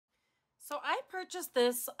So I purchased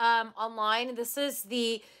this online. This is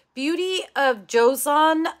the Beauty of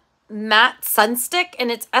Joseon Matte Sunstick, and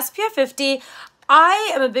it's SPF 50.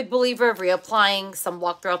 I am a big believer of reapplying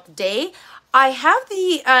sunblock throughout the day. I have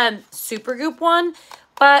the Supergoop one,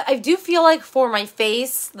 but I do feel like for my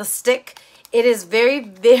face, the stick, it is very,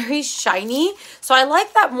 very shiny. So I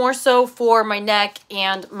like that more so for my neck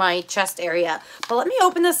and my chest area. But let me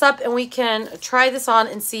open this up and we can try this on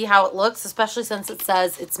and see how it looks, especially since it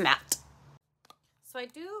says it's matte. So I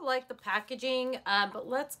do like the packaging, but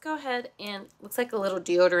let's go ahead and, looks like a little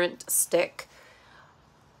deodorant stick.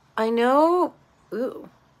 I know, ooh.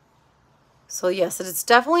 So yes, it's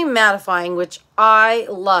definitely mattifying, which I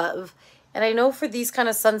love. And I know for these kind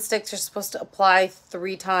of sun sticks, you're supposed to apply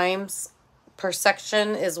 3 times per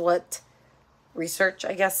section is what research,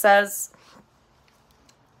 I guess, says.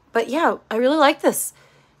 But yeah, I really like this.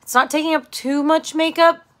 It's not taking up too much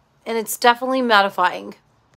makeup, and it's definitely mattifying.